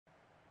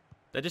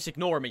They're just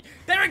ignoring me.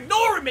 They're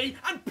ignoring me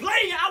and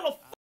playing out of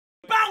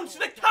bounds to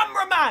the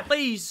cameraman.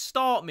 Please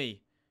start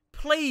me.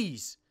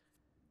 Please.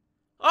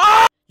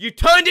 Ah! You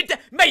turned it down.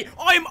 Mate,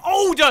 I'm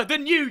older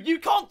than you. You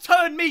can't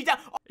turn me down.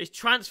 It's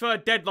transfer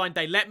deadline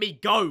day. Let me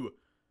go.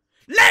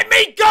 Let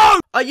me go!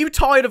 Are you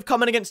tired of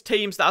coming against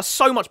teams that are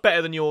so much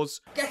better than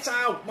yours? Get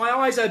out! My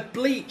eyes are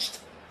bleached!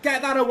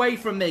 Get that away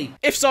from me!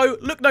 If so,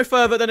 look no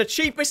further than the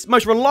cheapest,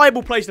 most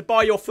reliable place to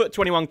buy your FUT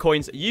 21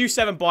 coins,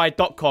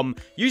 u7buy.com.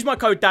 Use my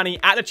code Danny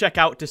at the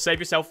checkout to save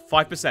yourself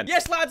 5%.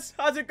 Yes, lads,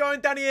 how's it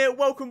going? Danny here.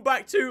 Welcome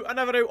back to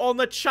another video on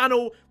the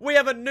channel. We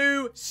have a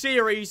new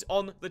series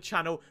on the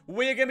channel.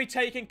 We're going to be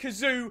taking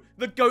Kazoo,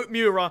 the GOAT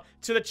Miura,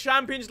 to the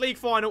Champions League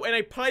final in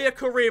a player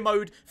career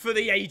mode for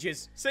the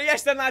ages. So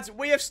yes then, lads,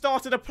 we have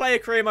started a player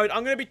career mode.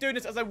 I'm going to be doing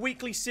this as a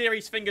weekly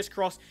series, fingers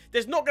crossed.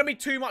 There's not going to be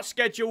too much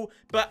schedule,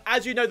 but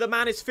as you know, the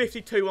man is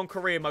 52 on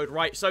career mode,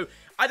 right? So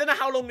I don't know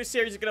how long this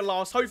series is going to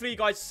last. Hopefully you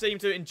guys seem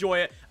to enjoy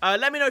it.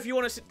 Let me know if you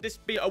want this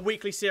to be a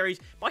weekly series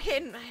by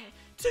hitting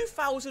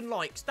 2,000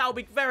 likes. That would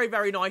be very,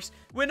 very nice.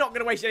 We're not going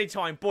to waste any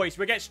time, boys.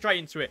 We'll get straight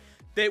into it.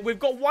 We've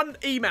got one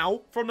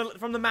email from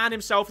the man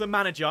himself, the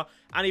manager,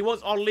 and he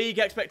wants our league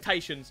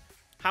expectations.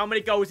 How many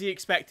goals is he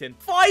expecting?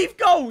 5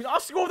 goals! I'll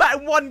score that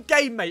in one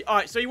game, mate. All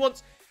right, so he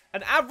wants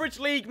an average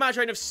league match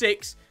rate of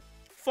 6,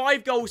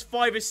 5 goals,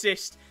 5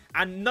 assists,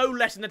 and no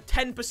less than a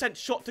 10%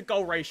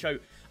 shot-to-goal ratio.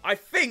 I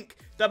think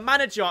the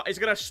manager is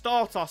going to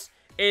start us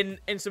in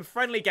some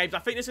friendly games. I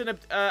think this is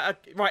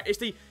right, it's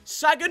the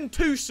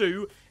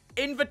Saguntusu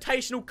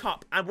Invitational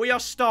Cup, and we are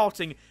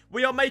starting.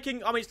 We are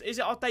making, I mean, is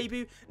it our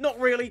debut? Not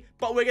really,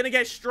 but we're going to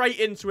get straight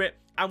into it,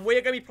 and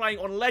we're going to be playing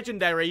on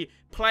Legendary,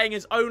 playing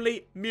as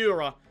only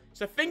Miura.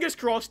 So fingers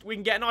crossed, we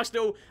can get a nice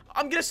little,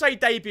 I'm going to say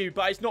debut,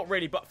 but it's not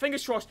really, but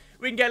fingers crossed,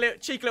 we can get a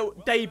cheeky little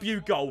debut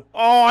goal.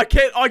 Oh, I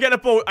get a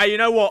ball. Hey, you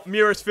know what?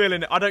 Miura's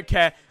feeling it. I don't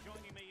care.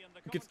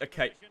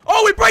 Okay.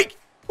 Oh, we break!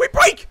 We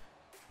break!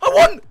 I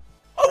won!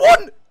 I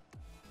won!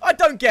 I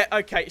don't get,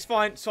 okay, it's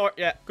fine. Sorry,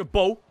 yeah, good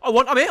ball. I'm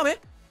here.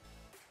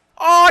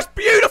 Oh, it's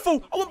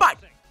beautiful! I want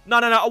back! No.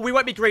 Oh, we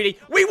won't be greedy.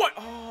 We won't.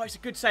 Oh, it's a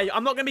good save.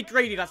 I'm not going to be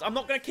greedy, lads. I'm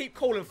not going to keep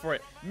calling for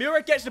it.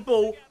 Miura gets the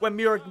ball when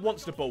Miura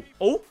wants the ball.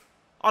 Oh,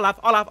 I'll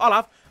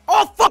have.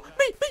 Oh, fuck!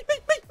 Me!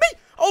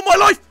 Oh, my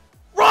life!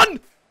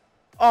 Run!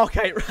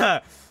 Okay,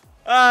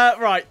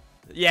 right.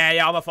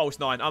 Yeah, I'm a false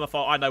 9.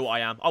 I know what I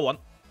am. I want!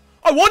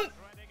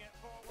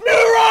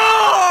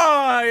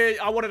 Miura!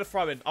 I wanted to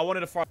throw in.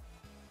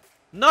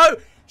 No!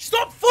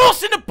 Stop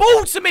forcing the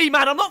ball to me,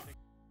 man! I'm not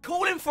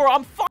calling for it.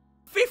 I'm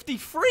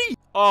 53.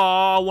 Oh,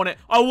 I want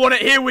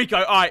it. Here we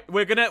go. All right,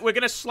 we're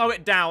gonna slow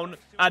it down,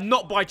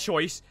 not by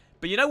choice,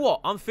 but you know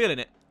what? I'm feeling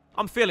it.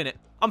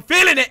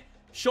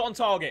 Shot on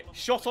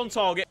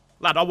target.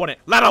 Lad, I want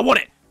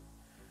it.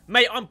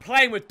 Mate, I'm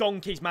playing with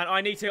donkeys, man.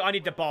 I need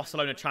the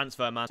Barcelona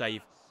transfer, man.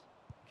 Save.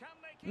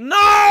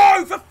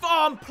 No!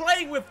 I'm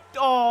playing with...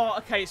 Oh,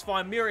 okay, it's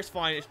fine. Miura's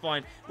fine. It's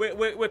fine.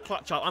 We're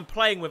clutch up. I'm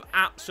playing with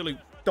absolute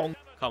donk.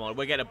 Come on,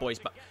 we're getting the boys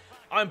back.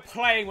 I'm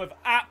playing with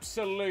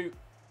absolute...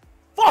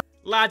 Fuck!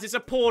 Lads, it's a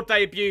poor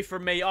debut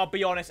from me, I'll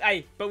be honest.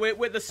 Hey, but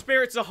the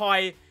spirits are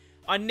high.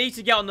 I need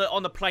to get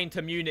on the plane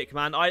to Munich,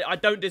 man. I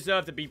don't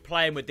deserve to be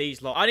playing with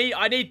these lot.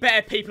 I need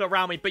better people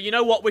around me. But you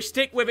know what? We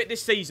stick with it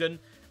this season.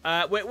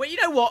 You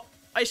know what?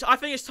 I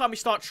think it's time we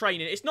start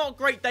training. It's not a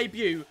great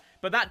debut,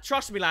 but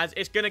trust me, lads,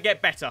 it's going to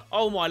get better.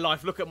 Oh, my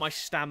life. Look at my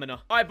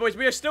stamina. All right, boys,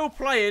 we are still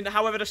playing.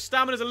 However, the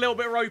stamina's a little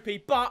bit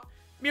ropey, but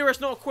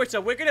Miura's not a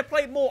quitter. We're going to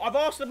play more. I've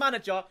asked the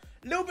manager a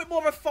little bit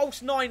more of a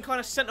false 9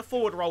 kind of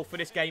centre-forward role for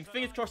this game.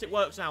 Fingers crossed it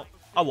works out.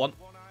 I want.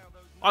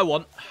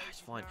 It's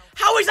fine.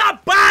 How is that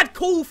a bad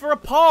call for a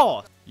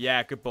pass?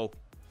 Yeah, good ball.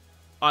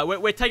 All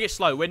right, we're taking it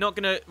slow. We're not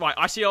going to... Right,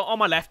 I see on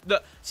my left.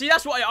 Look, see,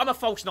 that's what I'm a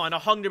false 9,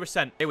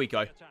 100%. Here we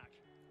go.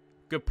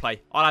 Good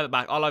play. I'll have it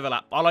back. I'll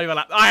overlap.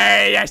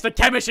 Hey, yes, the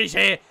chemistry's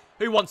here.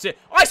 Who wants it?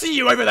 I see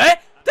you over there.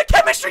 The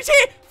chemistry's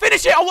here.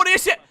 Finish it. I want to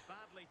hit it.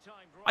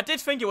 I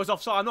did think it was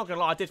offside. I'm not going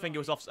to lie. I did think it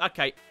was offside.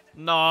 Okay.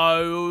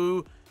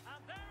 No.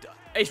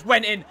 It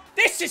went in.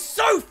 This is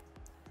so...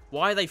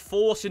 Why are they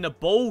forcing the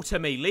ball to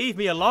me? Leave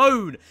me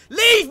alone.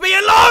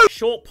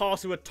 Short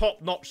passes were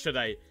top notch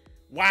today.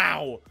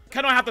 Wow.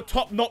 Can I have the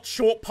top notch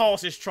short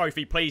passes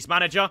trophy, please,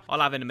 manager? I'll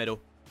have it in the middle.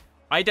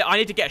 I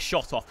need to get a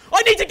shot off.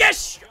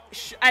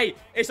 Hey,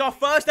 it's our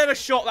first ever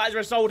shot that has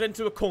resulted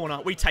into a corner.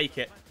 We take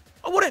it.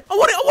 I want it.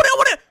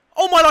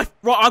 Oh, my life.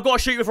 Right, I've got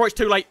to shoot before it's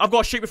too late.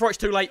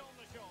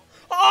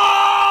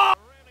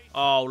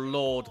 Oh,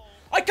 Lord.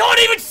 I can't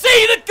even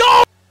see the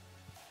goal.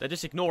 They're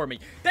just ignoring me.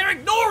 They're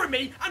ignoring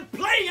me and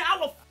playing it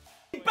out of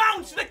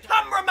bounds to the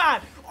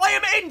cameraman. I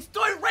am in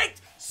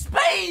direct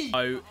speed.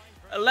 Oh,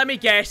 let me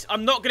guess.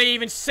 I'm not going to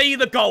even see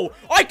the goal.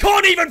 I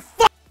can't even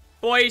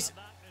Boys,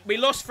 we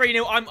lost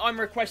 3-0. I'm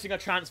requesting a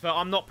transfer.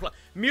 I'm not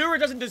Miura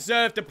doesn't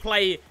deserve to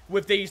play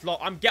with these lot.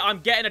 I'm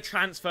getting a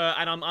transfer,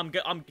 and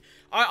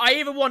I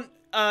either want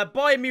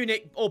Bayern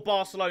Munich or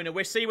Barcelona.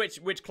 We'll see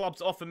which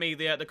clubs offer me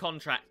the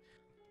contract.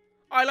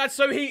 All right, lads.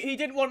 So he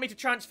didn't want me to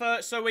transfer,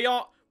 so we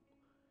are...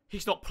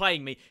 He's not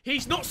playing me.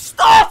 He's not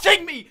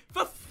starting me!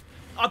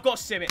 I've got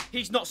to sim it.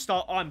 He's not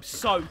start. I'm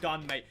so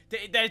done, mate.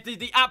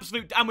 The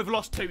absolute... And we've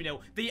lost 2-0.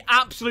 The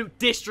absolute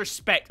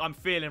disrespect I'm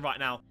feeling right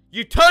now.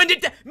 You turned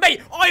it down.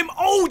 Mate, I'm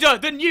older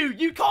than you.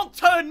 You can't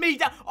turn me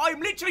down. I'm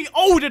literally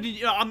older than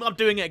you. I'm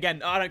doing it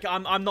again.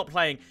 I'm not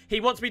playing. He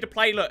wants me to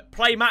play. Look,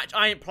 play match.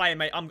 I ain't playing,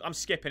 mate. I'm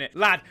skipping it.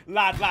 Lad.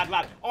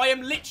 I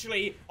am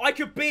literally... I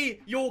could be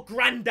your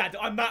granddad.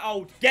 I'm that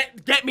old.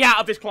 Get me out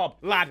of this club.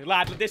 Lad.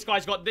 This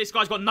guy's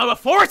got no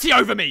authority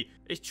over me.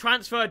 It's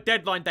transfer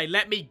deadline day.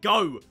 Let me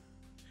go.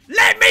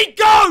 Let me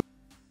go!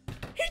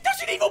 He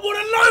doesn't even want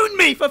to loan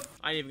me for...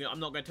 I'm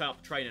not going to turn up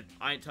for training.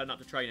 I ain't turning up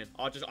to training.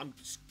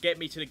 Get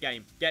me to the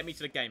game. Get me to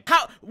the game.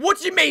 How? What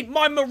do you mean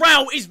my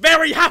morale is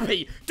very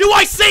happy? Do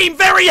I seem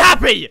very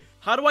happy?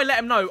 How do I let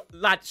him know?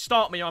 Lad,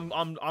 start me.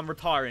 I'm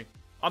retiring.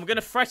 I'm going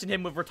to threaten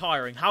him with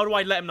retiring. How do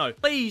I let him know?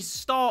 Please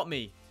start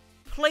me.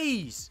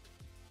 Please.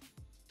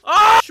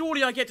 Ah!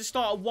 Surely I get to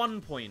start at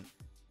 1 point.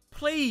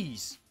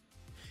 Please.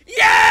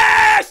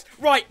 Yes!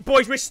 Right,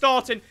 boys, we're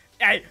starting.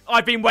 Hey,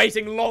 I've been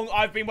waiting a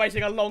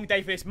long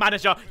day for this.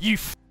 Manager, you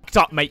f***ed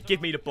up, mate.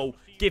 Give me the ball.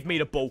 Give me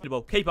the ball.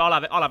 Keeper, I'll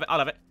have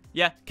it.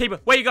 Yeah, keeper,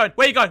 where you going?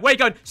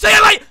 See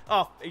you later!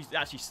 Oh, he's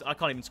actually... I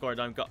can't even score a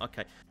dome.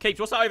 Okay. Keeps,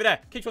 what's that over there?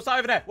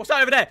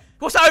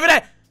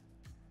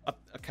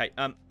 Okay,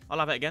 I'll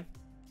have it again.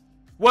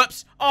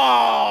 Whoops.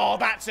 Oh,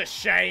 that's a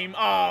shame.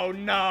 Oh,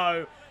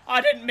 no.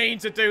 I didn't mean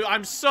to do...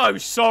 I'm so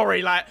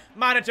sorry, like...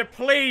 Manager,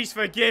 please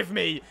forgive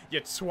me, you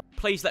twat.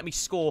 Please let me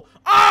score.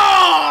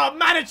 Oh,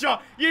 manager!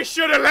 You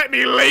should have let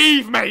me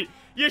leave, mate.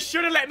 You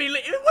should have let me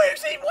leave.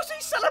 What's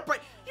he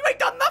celebrating? You ain't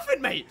done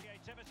nothing, mate.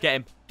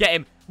 Get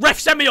him. Ref,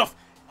 send me off.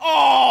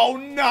 Oh,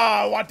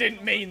 no, I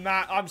didn't mean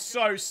that. I'm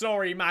so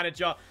sorry,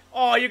 manager.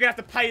 Oh, you're going to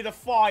have to pay the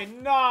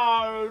fine. No,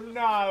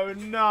 I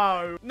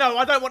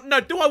don't want...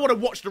 No, do I want to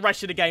watch the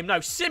rest of the game? No,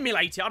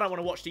 simulate it. I don't want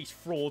to watch these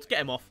frauds.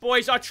 Get him off.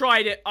 Boys, I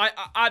tried it.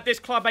 This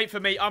club ain't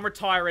for me. I'm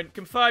retiring.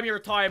 Confirm your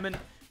retirement.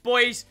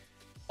 Boys...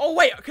 Oh,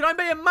 wait, can I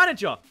be a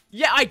manager?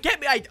 Yeah,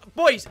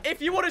 boys,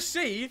 if you want to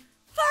see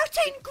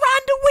 13 grand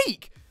a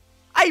week.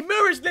 Hey,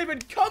 Miura's living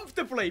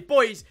comfortably.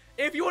 Boys,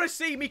 if you want to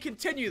see me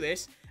continue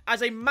this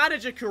as a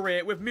manager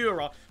career with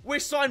Miura, we're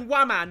signing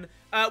Waman.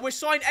 We're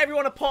signing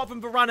everyone apart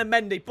from Varane and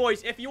Mendy.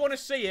 Boys, if you want to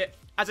see it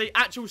as an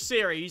actual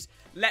series,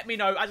 let me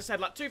know. As I said,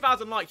 like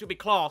 2,000 likes would be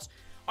class.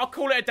 I'll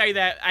call it a day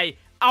there. Hey,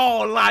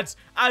 oh, lads,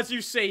 as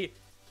you see...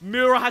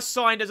 Miura has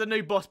signed as a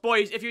new boss.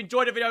 Boys, if you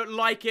enjoyed the video,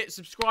 like it,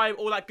 subscribe,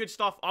 all that good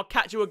stuff. I'll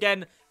catch you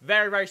again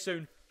very, very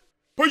soon.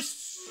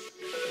 Peace!